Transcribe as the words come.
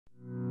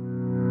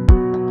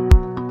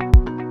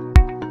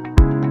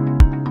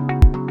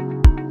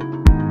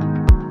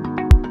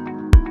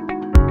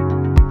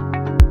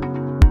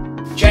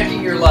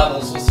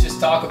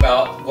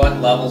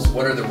levels,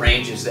 what are the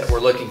ranges that we're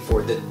looking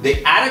for.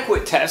 The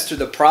adequate test or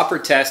the proper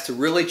test to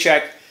really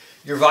check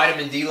your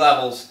vitamin D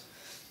levels,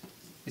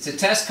 it's a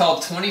test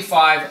called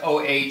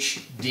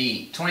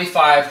 25-OH-D,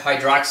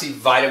 25-hydroxy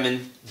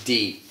vitamin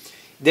D.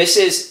 This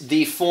is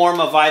the form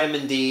of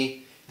vitamin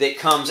D that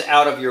comes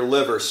out of your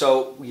liver.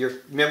 So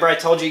remember I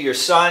told you your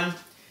sun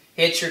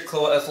hits your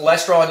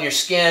cholesterol in your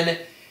skin,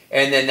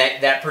 and then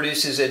that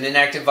produces an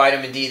inactive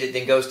vitamin D that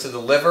then goes to the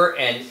liver,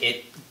 and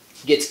it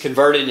gets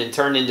converted and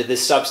turned into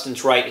this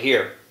substance right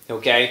here.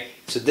 Okay?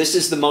 So this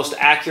is the most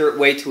accurate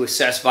way to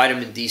assess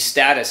vitamin D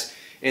status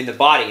in the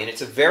body, and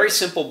it's a very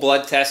simple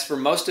blood test. For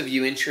most of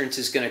you, insurance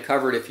is going to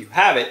cover it if you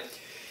have it.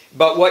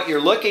 But what you're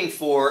looking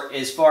for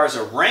as far as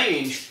a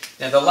range,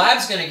 now the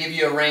lab's going to give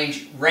you a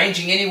range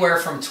ranging anywhere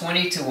from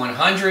 20 to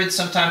 100.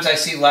 Sometimes I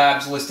see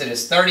labs listed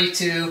as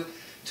 32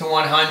 to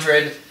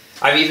 100.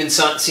 I've even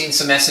seen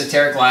some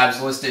esoteric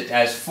labs listed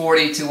as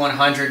 40 to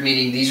 100,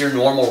 meaning these are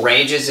normal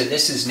ranges, and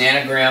this is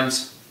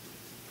nanograms.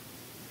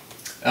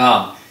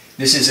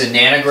 This is a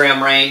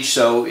nanogram range,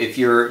 so if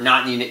you're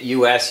not in the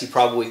U.S.,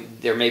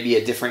 there may be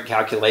a different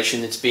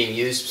calculation that's being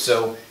used.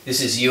 So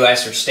this is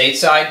U.S. or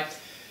stateside.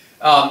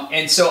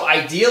 And so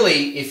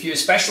ideally,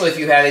 especially if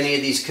you have any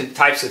of these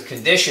types of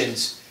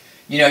conditions,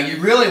 you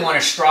really want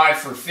to strive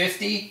for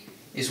 50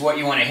 is what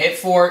you want to hit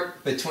for.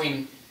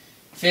 Between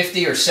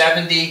 50 or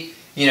 70,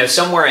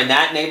 somewhere in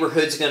that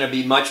neighborhood is going to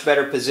be much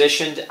better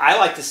positioned. I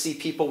like to see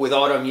people with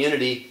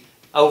autoimmunity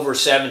over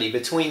 70,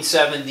 between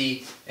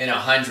 70 and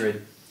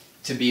 100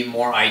 to be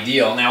more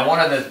ideal. Now,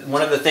 one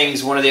of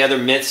the other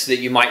myths that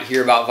you might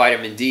hear about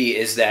vitamin D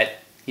is that,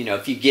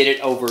 if you get it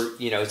over,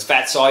 it's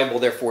fat soluble,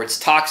 therefore it's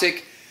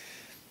toxic.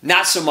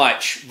 Not so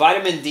much.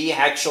 Vitamin D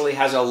actually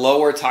has a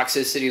lower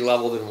toxicity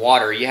level than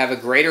water. You have a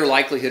greater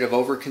likelihood of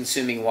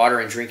over-consuming water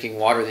and drinking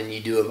water than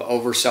you do of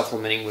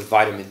over-supplementing with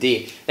vitamin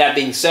D. That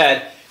being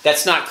said,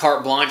 that's not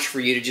carte blanche for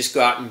you to just go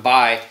out and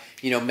buy,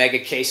 mega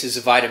cases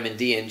of vitamin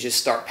D and just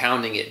start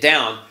pounding it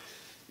down.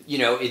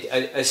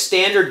 A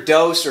standard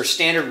dose or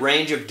standard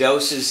range of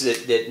doses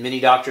that many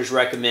doctors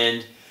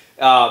recommend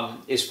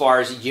as far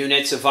as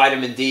units of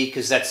vitamin D,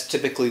 because that's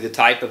typically the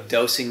type of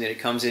dosing that it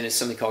comes in, is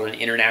something called an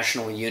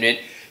international unit.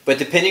 But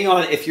depending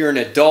on if you're an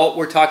adult,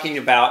 we're talking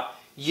about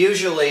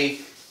usually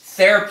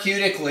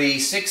therapeutically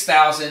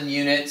 6,000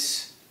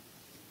 units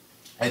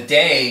a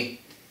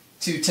day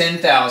to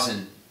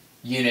 10,000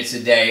 units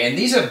a day. And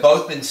these have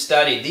both been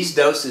studied. These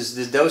doses,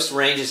 the dose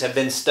ranges have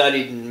been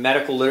studied in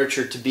medical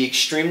literature to be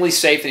extremely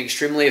safe and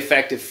extremely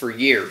effective for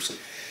years.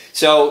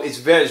 So it's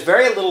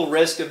very little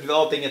risk of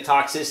developing a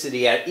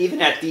toxicity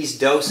even at these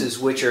doses,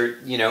 which are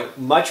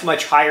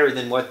much higher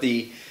than what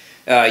the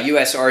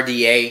US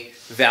RDA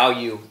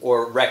value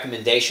or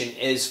recommendation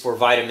is for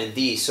vitamin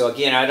D. So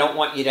again, I don't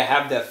want you to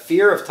have the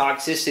fear of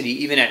toxicity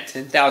even at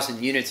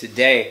 10,000 units a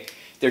day.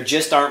 There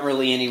just aren't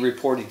really any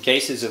reported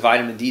cases of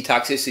vitamin D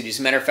toxicity. As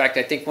a matter of fact,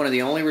 I think one of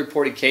the only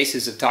reported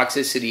cases of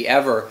toxicity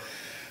ever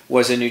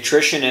was a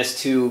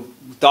nutritionist who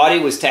thought he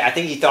was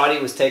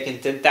taking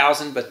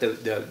 10,000, but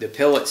the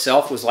pill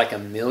itself was like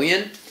 1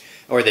 million,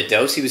 or the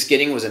dose he was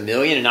getting was 1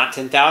 million and not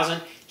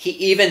 10,000.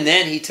 Even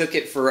then, he took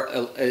it for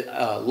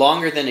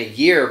longer than a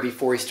year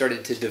before he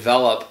started to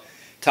develop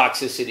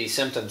toxicity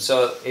symptoms.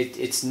 So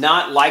it's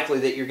not likely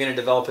that you're going to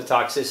develop a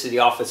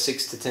toxicity off of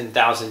 6,000 to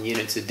 10,000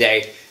 units a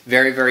day.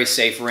 Very, very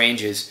safe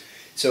ranges.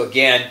 So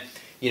again,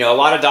 a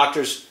lot of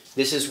doctors,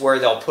 this is where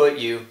they'll put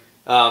you.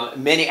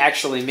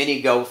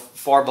 Many go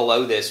far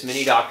below this.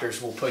 Many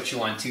doctors will put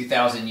you on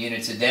 2,000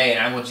 units a day. And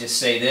I will just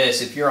say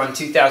this: if you're on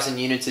 2,000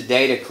 units a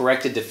day to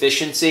correct a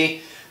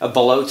deficiency of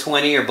below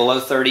 20 or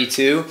below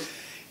 32,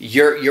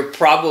 you're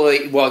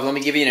probably, well, let me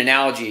give you an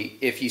analogy.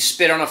 If you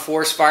spit on a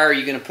forest fire, are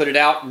you going to put it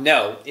out?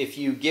 No. If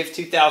you give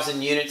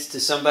 2,000 units to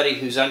somebody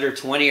who's under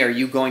 20, are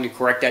you going to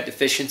correct that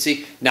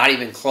deficiency? Not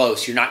even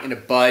close. You're not going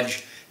to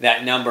budge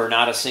that number,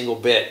 not a single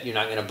bit. You're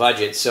not going to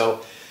budge it.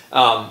 So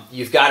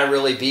you've got to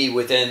really be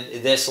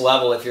within this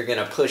level if you're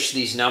going to push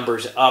these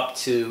numbers up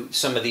to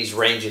some of these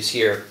ranges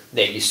here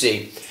that you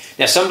see.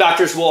 Now, some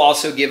doctors will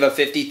also give a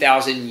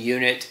 50,000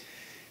 unit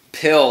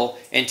pill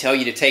and tell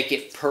you to take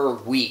it per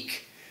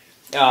week.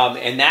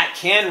 And that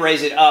can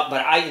raise it up,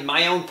 but in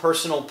my own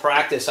personal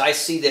practice, I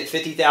see that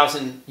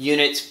 50,000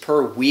 units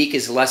per week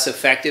is less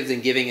effective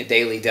than giving a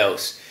daily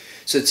dose.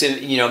 So it's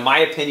in my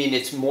opinion,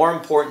 it's more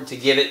important to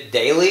give it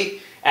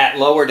daily at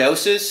lower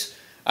doses.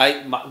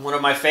 One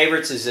of my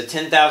favorites is a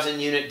 10,000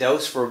 unit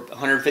dose for a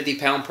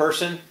 150-pound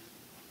person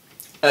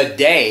a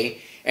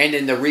day, and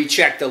then to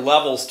recheck the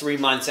levels 3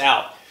 months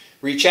out.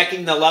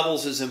 Rechecking the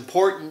levels is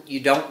important. You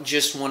don't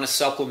just want to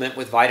supplement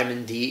with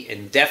vitamin D,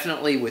 and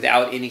definitely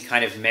without any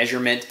kind of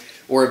measurement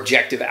or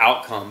objective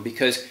outcome,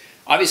 because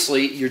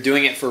obviously you're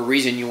doing it for a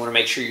reason. You want to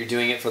make sure you're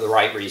doing it for the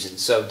right reason.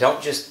 So don't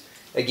just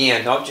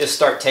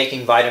start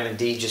taking vitamin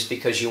D just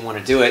because you want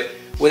to do it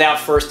without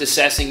first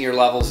assessing your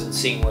levels and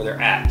seeing where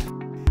they're at.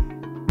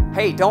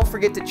 Hey, don't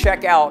forget to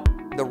check out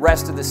the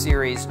rest of the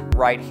series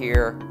right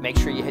here. Make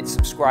sure you hit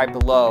subscribe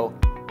below.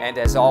 And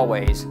as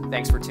always,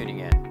 thanks for tuning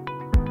in.